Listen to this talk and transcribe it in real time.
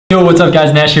Yo, what's up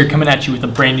guys, Nash here coming at you with a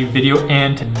brand new video,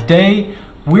 and today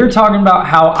we're talking about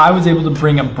how I was able to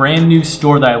bring a brand new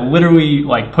store that I literally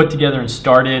put together and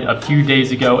started a few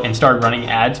days ago and started running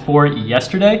ads for it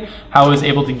yesterday. How I was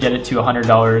able to get it to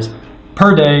 $100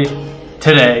 per day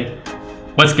today.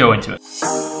 Let's go into it.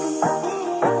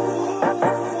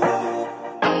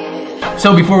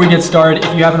 So before we get started,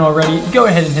 if you haven't already, go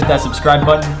ahead and hit that subscribe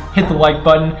button, hit the like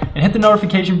button, and hit the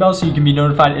notification bell so you can be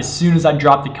notified as soon as I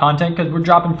drop the content, because we're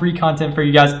dropping free content for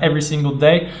you guys every single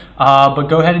day. But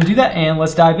go ahead and do that, and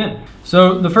let's dive in.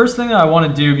 So the first thing that I want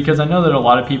to do, because I know that a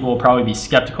lot of people will probably be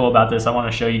skeptical about this, I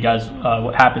want to show you guys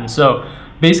what happened. So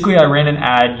basically I ran an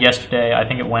ad yesterday. I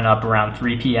think it went up around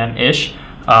 3 p.m.-ish,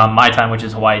 my time, which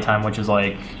is Hawaii time, which is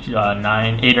like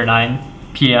 8 or 9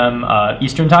 p.m.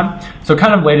 Eastern time. So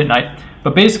kind of late at night.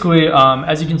 But basically,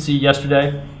 as you can see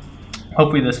yesterday,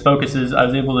 hopefully this focuses, I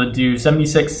was able to do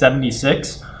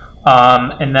 76.76,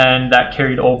 and then that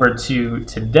carried over to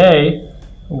today,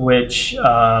 which,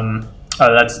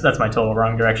 that's my total,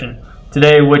 wrong direction.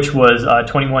 Today, which was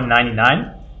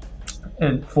 21.99,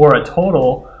 and for a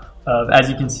total of, as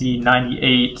you can see,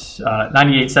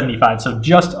 98.75, so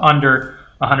just under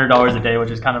 $100 a day, which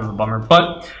is kind of a bummer,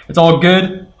 but it's all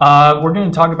good. We're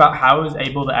going to talk about how I was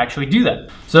able to actually do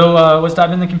that. So let's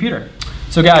dive in the computer.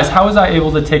 So guys, how was I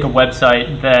able to take a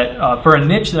website that for a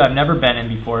niche that I've never been in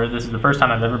before? This is the first time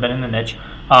I've ever been in the niche,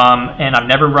 and I've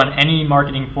never run any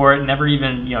marketing for it, never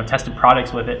even tested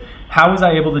products with it. How was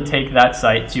I able to take that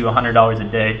site to $100 a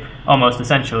day, almost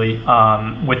essentially,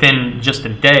 within just a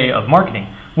day of marketing?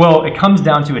 Well, it comes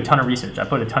down to a ton of research. I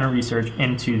put a ton of research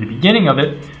into the beginning of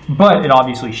it, but it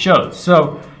obviously shows.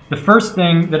 So the first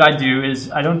thing that I do is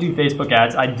I don't do Facebook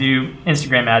ads, I do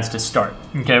Instagram ads to start,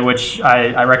 okay, which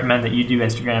I recommend that you do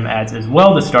Instagram ads as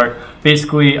well to start.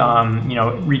 Basically,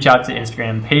 reach out to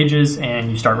Instagram pages and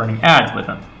you start running ads with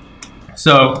them.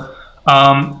 So,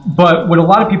 but what a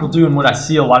lot of people do, and what I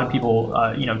see a lot of people,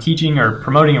 teaching or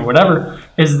promoting or whatever,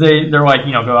 is they're like,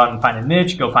 go out and find a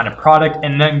niche, go find a product,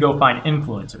 and then go find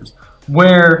influencers.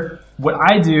 Where what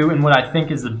I do and what I think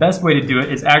is the best way to do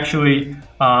it is actually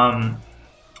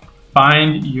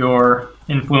find your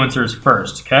influencers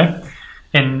first, okay?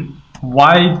 And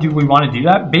why do we want to do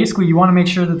that? Basically, you want to make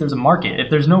sure that there's a market. If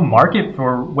there's no market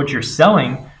for what you're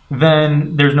selling,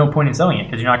 then there's no point in selling it,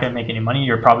 because you're not going to make any money.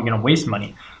 You're probably going to waste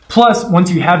money. Plus,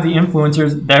 once you have the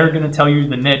influencers, they're going to tell you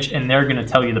the niche and they're going to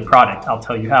tell you the product. I'll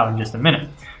tell you how in just a minute.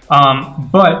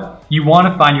 But you want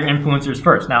to find your influencers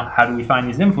first. Now, how do we find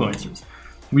these influencers?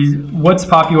 What's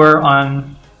popular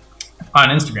on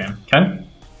Instagram? Okay.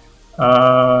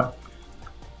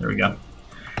 There we go.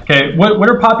 Okay, what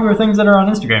are popular things that are on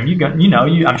Instagram?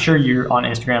 I'm sure you're on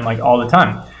Instagram all the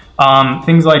time.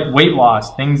 Things like weight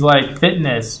loss, things like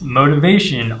fitness,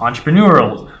 motivation,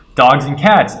 entrepreneurial, dogs and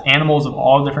cats, animals of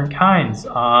all different kinds,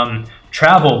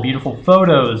 travel, beautiful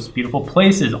photos, beautiful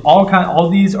places, all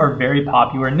these are very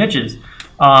popular niches.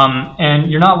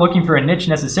 And you're not looking for a niche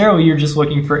necessarily, you're just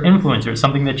looking for influencers,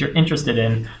 something that you're interested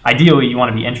in. Ideally, you want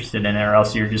to be interested in it, or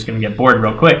else you're just going to get bored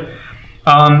real quick.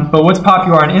 But what's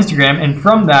popular on Instagram, and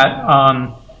from that,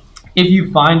 if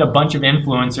you find a bunch of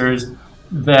influencers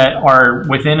that are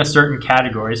within a certain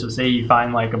category, so say you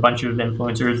find a bunch of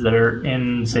influencers that are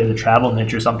in, say, the travel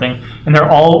niche or something, and they're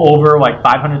all over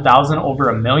 500,000, over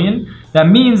 1 million, that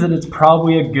means that it's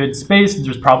probably a good space,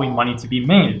 there's probably money to be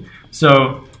made.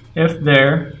 So if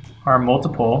there are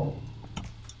multiple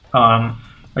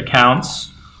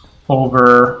accounts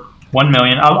over 1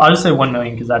 million, I'll just say 1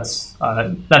 million, because that's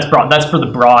broad. That's for the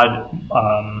broad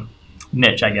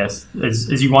niche, I guess,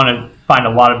 is you want to find a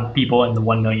lot of people in the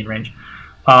 1 million range.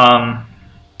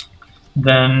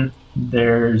 Then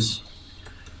there's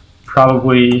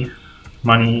probably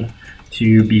money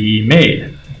to be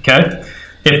made, okay?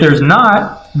 If there's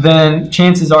not, then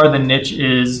chances are the niche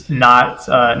is not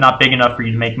big enough for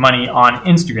you to make money on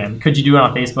Instagram. Could you do it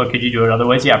on Facebook? Could you do it other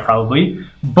ways? Yeah, probably.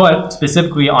 But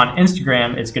specifically on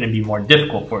Instagram, it's going to be more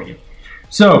difficult for you.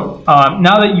 So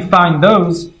now that you find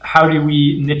those, how do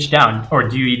we niche down? Or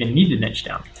do you even need to niche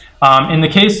down? In the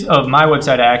case of my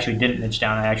website, I actually didn't niche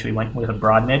down. I actually went with a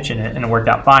broad niche, and it worked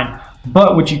out fine.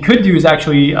 But what you could do is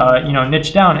actually,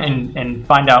 niche down and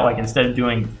find out, instead of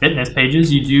doing fitness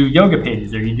pages, you do yoga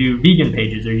pages, or you do vegan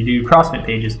pages, or you do CrossFit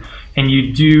pages, and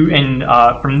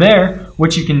from there,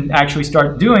 what you can actually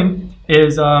start doing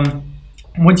is,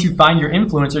 once you find your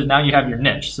influencers, now you have your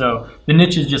niche. So the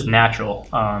niche is just natural.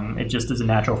 It just is a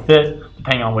natural fit,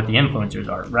 depending on what the influencers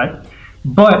are, right?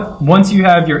 But once you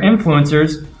have your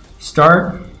influencers,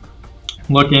 start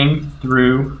looking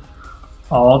through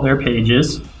all their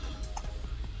pages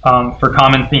for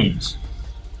common themes.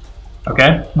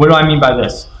 Okay, what do I mean by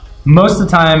this? most of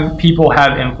the time people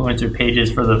have influencer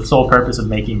pages for the sole purpose of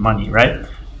making money, right?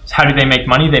 So how do they make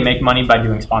money? They make money by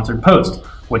doing sponsored posts,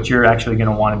 which you're actually going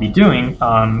to want to be doing.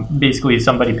 Basically,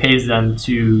 somebody pays them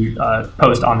to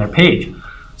post on their page.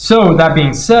 So that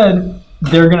being said,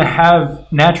 they're going to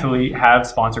naturally have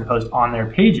sponsored posts on their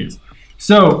pages.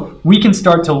 So we can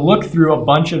start to look through a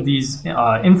bunch of these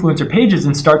influencer pages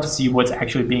and start to see what's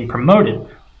actually being promoted,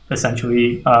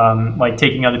 essentially like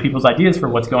taking other people's ideas for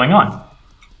what's going on.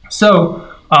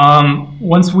 So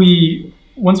once we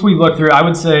look through, I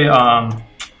would say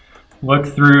look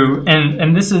through,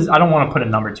 and this is, I don't want to put a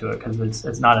number to it because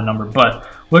it's not a number, but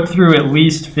look through at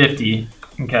least 50,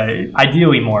 okay,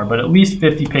 ideally more, but at least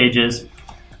 50 pages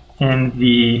in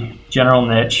the general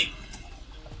niche,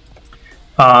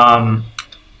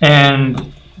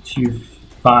 and to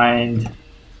find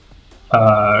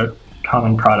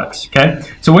common products, okay?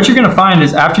 So what you're gonna find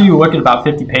is after you look at about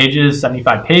 50 pages,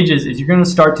 75 pages, is you're gonna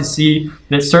start to see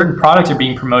that certain products are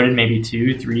being promoted maybe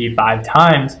 2, 3, 5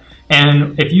 times.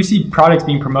 And if you see products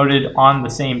being promoted on the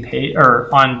same page or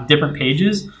on different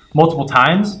pages multiple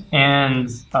times, and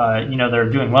you know, they're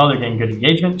doing well, they're getting good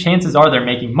engagement, chances are they're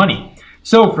making money.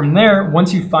 So from there,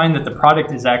 once you find that the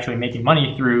product is actually making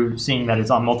money through seeing that it's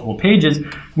on multiple pages,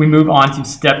 we move on to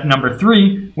step number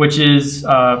 3, which is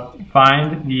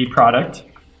find the product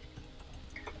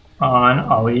on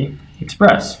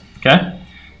AliExpress, okay?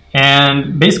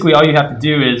 And basically all you have to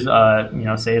do is, you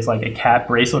know, say it's like a cat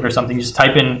bracelet or something, just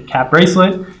type in cat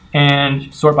bracelet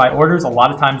and sort by orders. A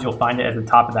lot of times you'll find it at the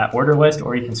top of that order list,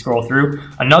 or you can scroll through.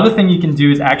 Another thing you can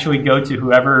do is actually go to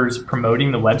whoever's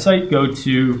promoting the website, go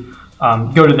to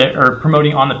or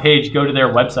promoting on the page, go to their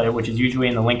website, which is usually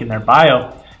in the link in their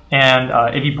bio.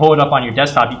 And if you pull it up on your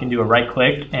desktop, you can do a right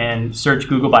click and search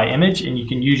Google by image, and you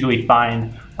can usually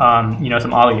find you know,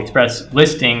 some AliExpress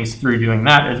listings through doing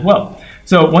that as well.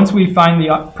 So once we find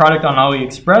the product on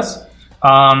AliExpress,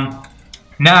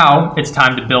 now it's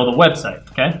time to build a website,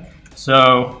 okay?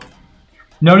 So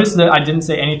notice that I didn't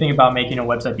say anything about making a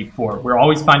website before. We're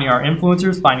always finding our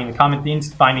influencers, finding the common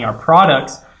themes, finding our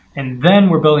products, and then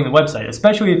we're building the website.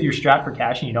 Especially if you're strapped for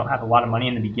cash and you don't have a lot of money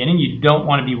in the beginning, you don't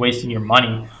want to be wasting your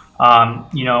money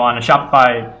you know, on a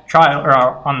Shopify trial or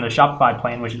on the Shopify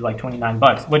plan, which is like 29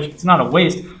 bucks, which it's not a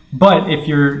waste, but if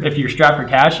you're strapped for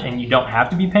cash and you don't have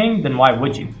to be paying, then why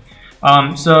would you?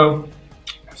 So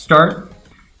start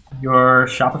your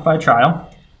Shopify trial,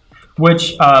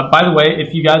 which by the way,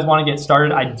 if you guys want to get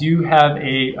started, I do have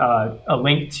a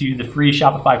link to the free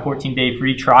Shopify 14-day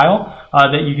free trial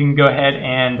that you can go ahead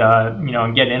and you know,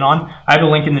 and get in on. I have a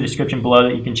link in the description below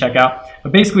that you can check out.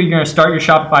 But basically, you're going to start your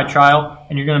Shopify trial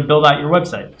and you're going to build out your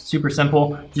website. Super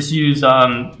simple. Just use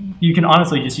you can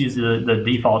honestly just use the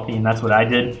default theme. That's what I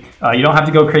did. You don't have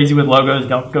to go crazy with logos.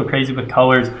 Don't go crazy with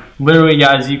colors. Literally,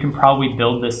 guys, you can probably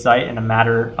build this site in a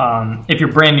matter. If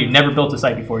you're brand new, never built a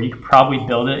site before, you could probably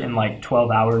build it in like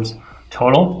 12 hours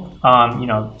total. You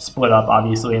know, split up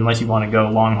obviously, unless you want to go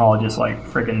long haul, just like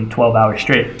freaking 12 hours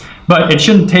straight. But it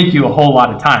shouldn't take you a whole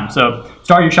lot of time. So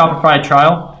start your Shopify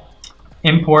trial,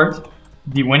 import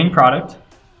the winning product.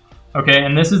 Okay,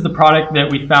 and this is the product that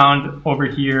we found over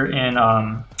here in,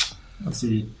 let's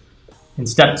see, in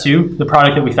step 2, the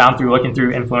product that we found through looking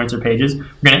through influencer pages.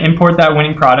 We're going to import that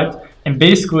winning product, and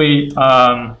basically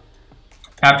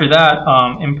after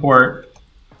that, import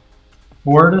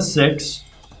 4 to 6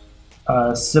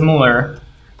 similar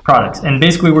products. And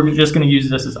basically we're just going to use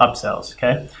this as upsells,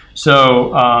 okay?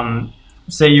 So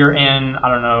say you're in, I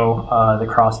don't know, the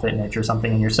CrossFit niche or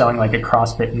something, and you're selling like a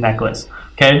CrossFit necklace,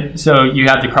 okay? So you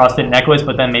have the CrossFit necklace,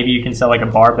 but then maybe you can sell like a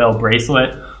barbell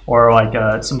bracelet or like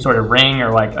some sort of ring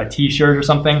or like a t-shirt or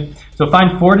something. So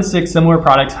find 4 to 6 similar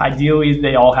products. Ideally,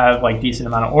 they all have like decent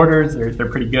amount of orders. They're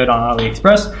pretty good on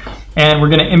AliExpress. And we're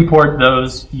gonna import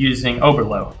those using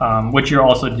Overflow, which you'll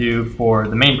also do for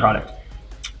the main product.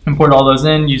 Import all those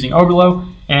in using Overflow,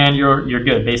 and you're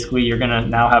good. Basically, you're gonna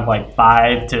now have like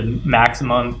 5 to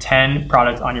maximum 10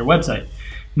 products on your website.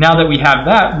 Now that we have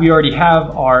that, we already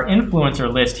have our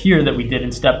influencer list here that we did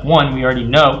in step 1. We already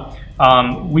know.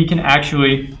 We can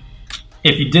actually,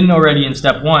 if you didn't already in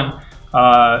step 1,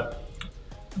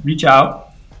 reach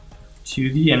out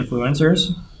to the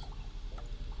influencers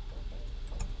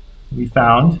we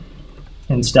found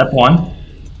in step 1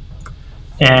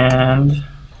 and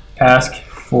ask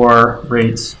for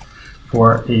rates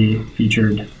for a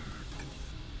featured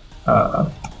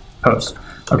post.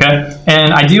 Okay,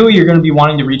 and ideally you're going to be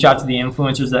wanting to reach out to the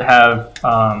influencers that have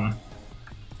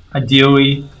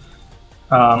ideally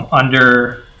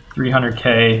under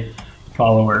 300K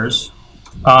followers.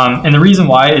 And the reason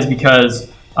why is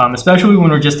because, especially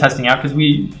when we're just testing out, because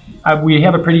we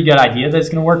have a pretty good idea that it's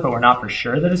going to work, but we're not for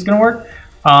sure that it's going to work.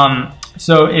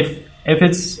 So if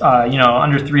it's you know,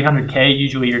 under 300K,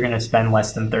 usually you're going to spend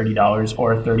less than $30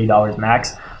 or $30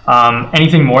 max.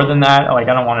 Anything more than that, like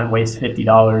I don't want to waste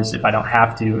 $50 if I don't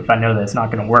have to, if I know that it's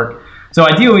not going to work. So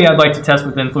ideally, I'd like to test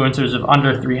with influencers of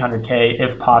under 300K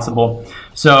if possible.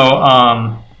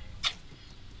 So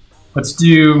let's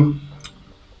do,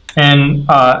 and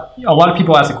a lot of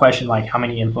people ask the question like, how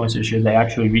many influencers should they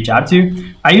actually reach out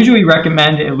to? I usually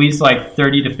recommend at least like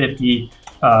 30 to 50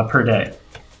 per day.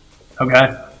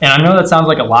 Okay. And I know that sounds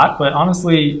like a lot, but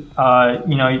honestly, you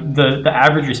know, the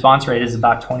average response rate is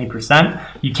about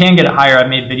 20%. You can get it higher. I've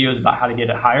made videos about how to get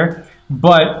it higher,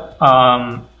 but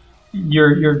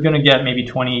you're going to get maybe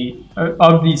 20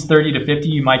 of these 30 to 50.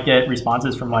 You might get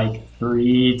responses from like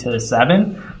 3 to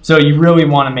 7. So you really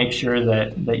want to make sure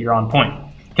that you're on point.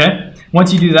 Okay.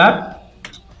 Once you do that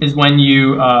is when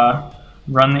you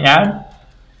run the ad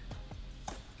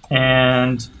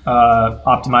and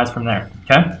optimize from there.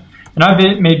 Okay. And I've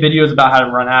made videos about how to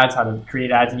run ads, how to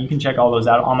create ads, and you can check all those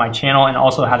out on my channel, and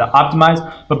also how to optimize.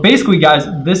 But basically, guys,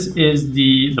 this is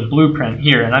the blueprint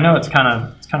here. And I know it's kind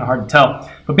of hard to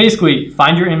tell, but basically,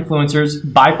 find your influencers.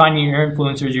 By finding your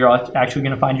influencers, you're actually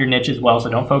going to find your niche as well. So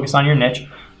don't focus on your niche.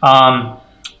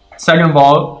 Second of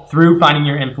all, through finding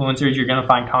your influencers, you're going to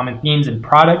find common themes and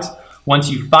products. Once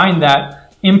you find that,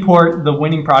 import the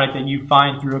winning product that you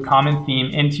find through a common theme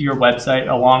into your website,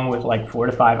 along with like 4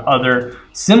 to 5 other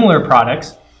similar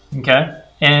products, okay?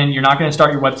 And you're not gonna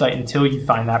start your website until you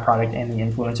find that product and the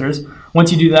influencers.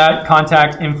 Once you do that,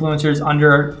 contact influencers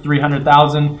under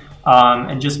 300,000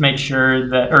 and just make sure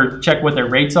that, or check what their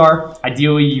rates are.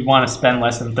 Ideally, you wanna spend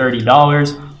less than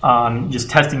 $30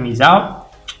 just testing these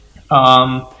out.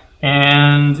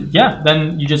 And yeah,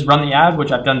 then you just run the ad,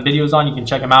 which I've done videos on. You can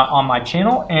check them out on my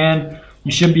channel, and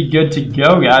you should be good to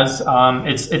go, guys.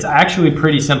 It's actually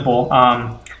pretty simple.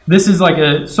 This is like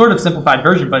a sort of simplified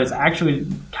version, but it's actually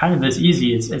kind of this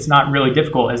easy. It's not really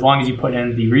difficult as long as you put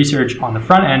in the research on the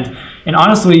front end. And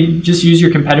honestly, just use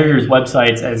your competitors'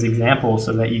 websites as examples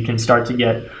so that you can start to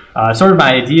get sort of an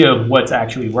idea of what's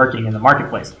actually working in the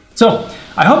marketplace. So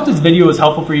I hope this video was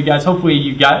helpful for you guys. Hopefully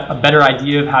you got a better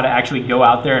idea of how to actually go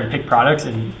out there and pick products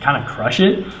and kind of crush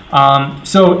it.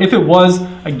 So if it was,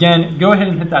 again, go ahead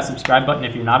and hit that subscribe button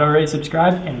if you're not already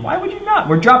subscribed. And why would you not?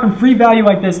 We're dropping free value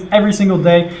like this every single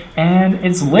day, and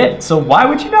it's lit. So why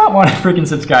would you not want to freaking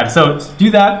subscribe? So do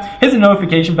that. Hit the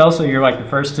notification bell so you're like the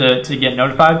first to get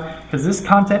notified, because this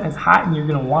content is hot and you're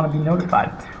going to want to be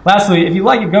notified. Lastly, if you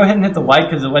like it, go ahead and hit the like,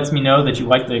 because it lets me know that you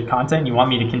like the content and you want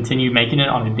me to continue making it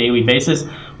on a daily basis,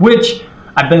 which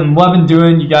I've been loving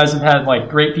doing. You guys have had like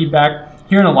great feedback.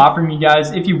 Hearing a lot from you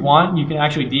guys. If you want, you can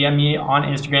actually DM me on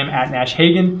Instagram at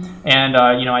NashHagen, and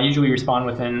you know, I usually respond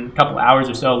within a couple hours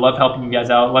or so. Love helping you guys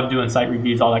out. Love doing site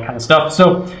reviews, all that kind of stuff.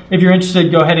 So if you're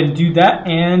interested, go ahead and do that,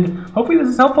 and hopefully this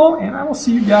is helpful, and I will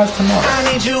see you guys tomorrow.